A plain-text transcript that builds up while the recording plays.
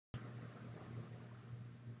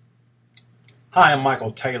Hi, I'm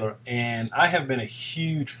Michael Taylor, and I have been a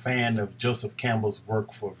huge fan of Joseph Campbell's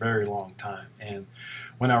work for a very long time. And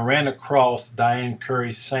when I ran across Diane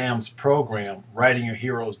Curry Sam's program, Writing Your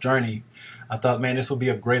Hero's Journey, I thought, man, this would be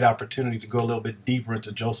a great opportunity to go a little bit deeper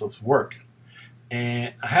into Joseph's work.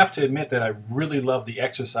 And I have to admit that I really love the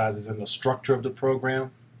exercises and the structure of the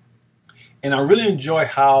program. And I really enjoy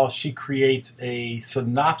how she creates a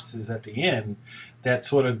synopsis at the end that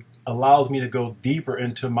sort of allows me to go deeper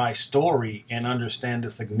into my story and understand the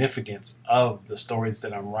significance of the stories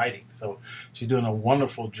that I'm writing. So she's doing a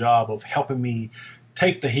wonderful job of helping me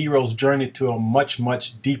take the hero's journey to a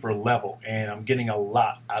much deeper level, and I'm getting a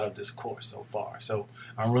lot out of this course so far. So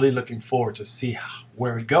I'm really looking forward to see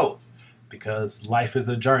where it goes, because life is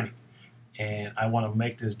a journey. And I want to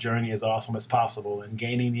make this journey as awesome as possible, and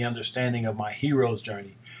gaining the understanding of my hero's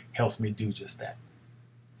journey helps me do just that.